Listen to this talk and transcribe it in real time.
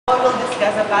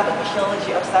discuss the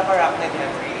pathophysiology of subarachnoid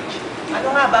hemorrhage.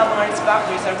 Ano nga ba mga risk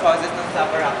factors or causes ng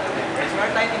subarachnoid hemorrhage? Meron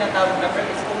tayong tinatawag na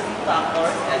predisposing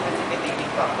factors and precipitating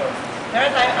factors. Meron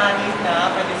tayong anim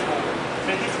na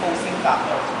predisposing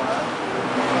factors. 1,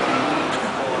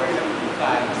 2, 3, 4,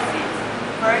 5,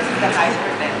 6. First is the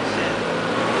hypertension.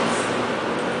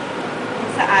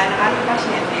 Kung saan ang ating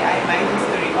pasyente ay may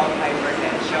history of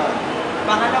hypertension.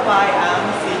 Pangalawa ay ang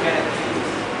cigarette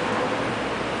use.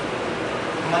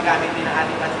 Gumagamit din ang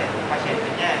ating pasyente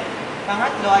niyan.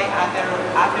 Pangatlo ay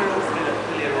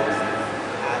atherosclerosis.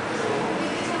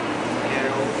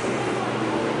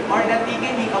 Or the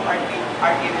thickening of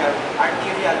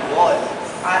arterial wall.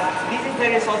 This is the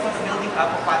result of building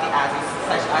up of fatty acids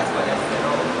such as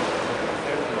cholesterol.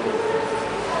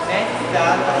 Next is the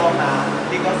trauma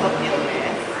because of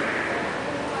illness.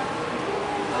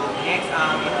 Next,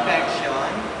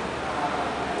 infection.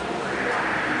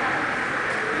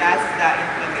 Last, the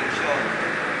inflammation.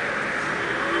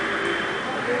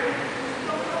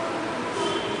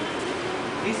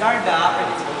 These are the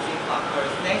predisposing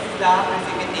factors. Next is the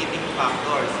precipitating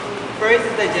factors. First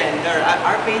is the gender.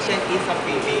 Our patient is a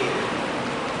female.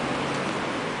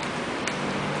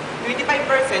 25%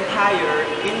 higher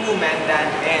in women than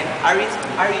men are risk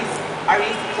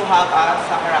to have a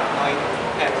subarachnoid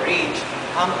hemorrhage.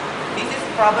 This is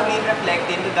probably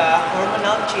reflected in the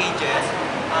hormonal changes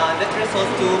that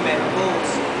result to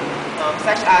menopause,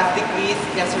 such as decreased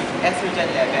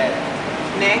estrogen level.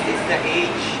 Next is the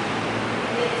age.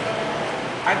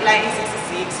 Our client is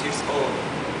 66 years old.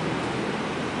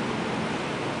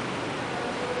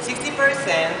 60%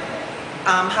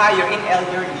 higher in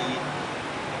elderly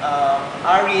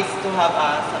are risk to have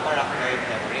a subarachnoid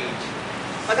hemorrhage.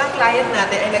 Pag ang client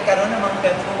natin ay nagkaroon ng mga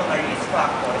ganitong mga risk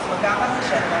factors, magkakaroon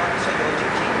siya ng mga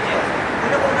physiologic changes.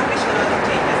 Unang-unang physiologic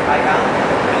changes ay ang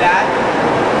blood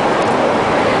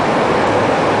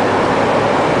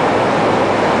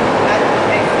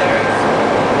pressures,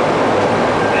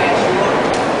 pressure,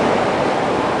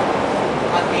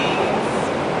 against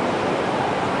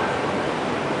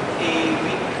a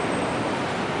weak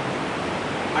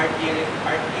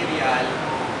arterial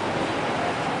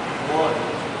wall.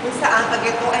 Kung saan pag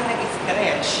ito ay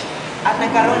nag-stretch at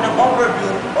nagkaroon ng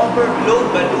overblown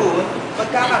balloon,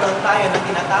 magkakaroon tayo ng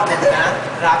tinatawag na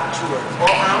rupture o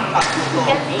ang pagtuto.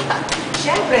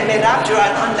 Siyempre, may rupture,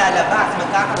 ano ang lalabas?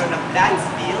 Magkakaroon ng blood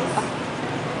spills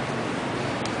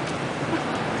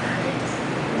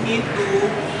into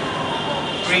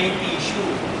brain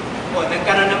tissue. O,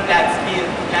 nagkaroon ng blood spill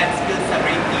sa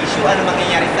brain tissue. Ano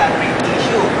mangyayari sa brain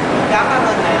tissue?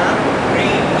 Magkakaroon ng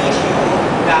brain tissue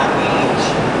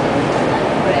damage.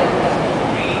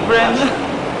 Brain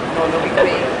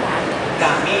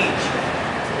damage.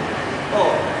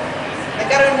 Oh,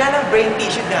 nagkaroon na ng brain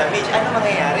tissue damage. Ano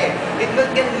mangyayari? It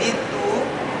can lead to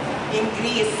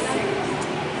increased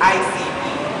ICP.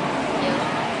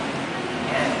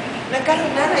 Yan.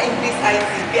 Nagkaroon na ng increased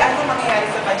ICP. Ano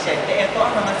mangyayari sa pasyente? Ito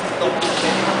ang mga symptoms na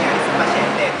pwede mangyayari sa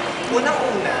pasyente.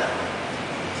 Unang-una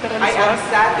ay ang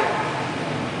sudden,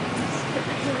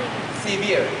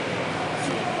 severe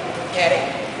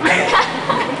headache.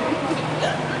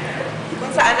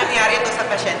 Kung saan nangyari ito sa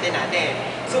pasyente natin.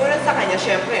 So, unang sa kanya,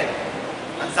 syempre,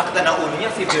 ang sakta ng ulo niya,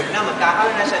 severe na,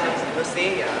 magkakaroon na siya ng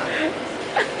nausea,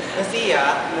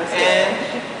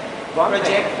 and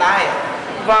projectile.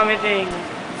 Vomiting.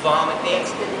 Projectile.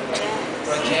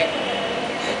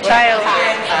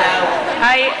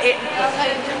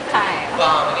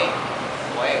 Vomiting.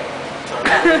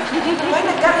 Kaya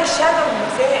nagkaroon siya ng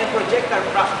nausea and projectile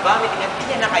vomiting at hindi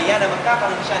niya na kaya na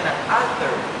magkakaroon siya ng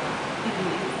altered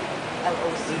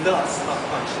loss of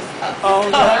consciousness. Oh,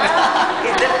 God.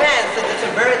 It depends on the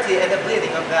severity and the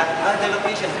bleeding of the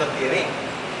location of the bleeding.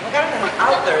 Magkaroon na ng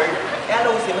altered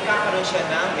LOC, magkakaroon siya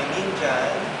ng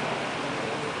meningeal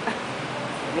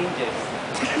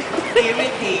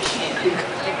irritation.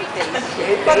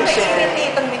 Pag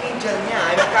na-irritate ang meningeal niya,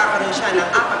 ay magkakaroon siya ng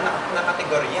apat na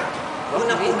kategorya.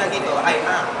 Unang-una dito ay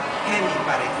ang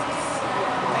hemiparesis.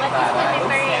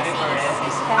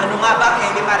 Ano nga ba ang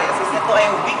hemiparesis? Ito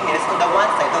ay weakness on the one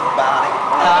side of the body.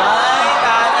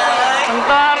 Ang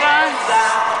taras! The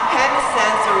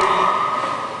hemisensory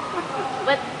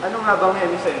Ano nga bang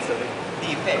hemisensory?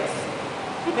 defects.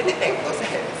 May defecto sa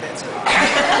hemisensory.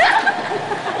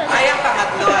 Ay, ang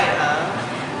pangatlo ay ang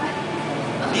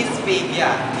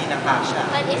dysphagia. Hindi na kasha.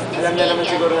 Alam niya naman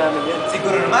siguro namin yan.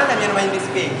 Siguro naman, alam niyo naman yung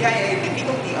dysphagia ay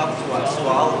difficulty of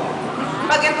swallow.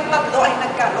 Pag itong tatlo ay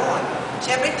nagkaroon,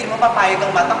 syempre hindi mo papayag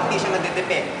ang mata kung hindi siya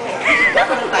madedepekto.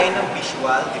 Nagkaroon tayo ng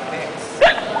visual defects.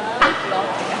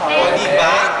 O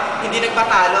diba? Hindi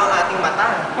nagpatalo ang ating mata.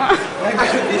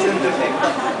 Nagkaroon vision defect.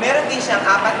 Meron din siyang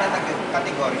apat na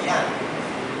kategorya.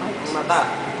 Ang mata.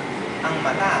 Ang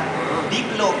mata,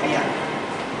 diplopia.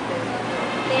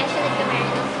 Kaya siya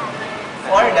nagka-meron ng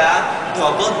Or the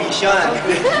double vision.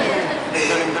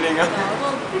 Tuling-tuling nga.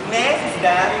 Next is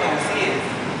the ptosis.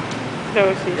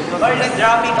 Dosis. Or the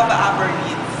dropping of the upper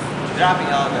lids.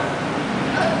 Dropping of the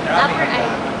Upper of the eye.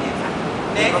 lids.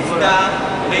 Next is the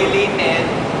dilated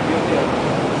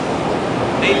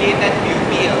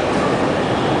pupil.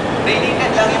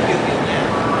 Dilated lang yung pupil niya.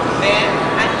 Then,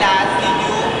 ang last, yung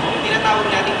tinatawag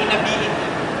natin inability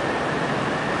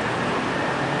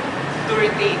to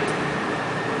rotate.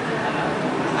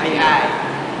 Ay.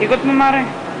 Ikot mo, Mare.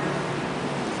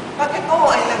 Pag ito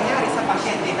ay nangyari sa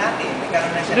pasyente natin,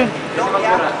 nagkaroon na siya ng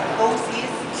diplopia, ptosis,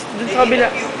 Dun sa kabila.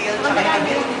 pupil, tsaka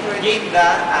inability to rotate the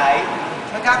eye,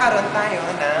 magkakaroon tayo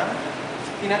ng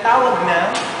tinatawag na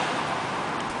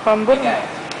Pambor.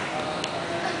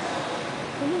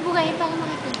 Bumubugayin para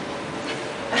makikita.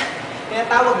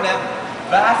 tinatawag na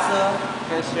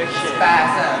vasoconstriction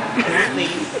spasm,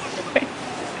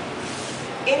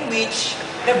 in which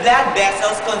the blood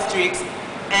vessels constricts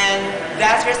and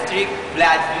thus restrict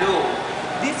blood flow.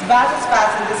 This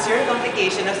vasospasm is a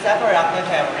complication of subarachnoid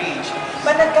hemorrhage.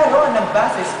 Pag nagkaroon ng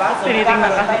vasospasm,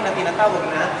 magkakaroon tayo na tinatawag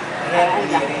na red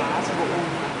bleeding.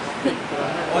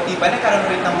 O diba nagkaroon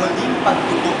rin ng muling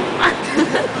pagtulog.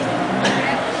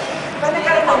 Pag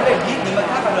nagkaroon ng red bleeding,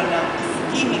 magkakaroon ng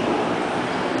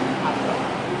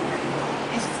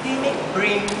ischemic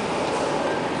brain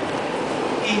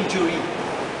injury,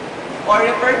 or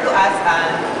referred to as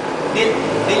an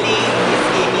delayed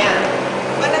ischemia.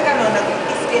 Pag nagkaroon ng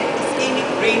ischemic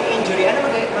brain injury, ano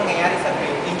mangyayari sa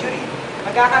brain injury?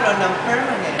 Magkakaroon ng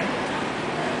permanent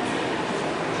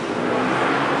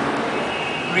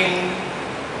brain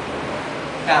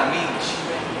damage.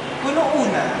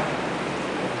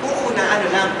 Kung una, ano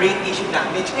lang, brain tissue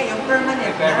damage. Ngayon,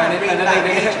 permanent brain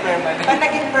damage. Pag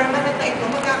naging permanent na ito,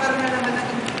 magkakaroon na naman ng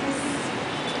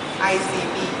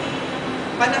ICP.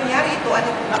 Pag nangyari ito,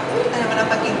 nakulit na naman ang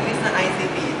pag-increase ng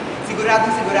ICP,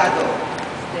 sigurado,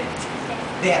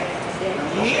 death.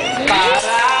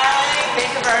 Paray!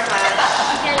 Thank you very much.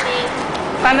 Galing.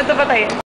 Paano ito patayin?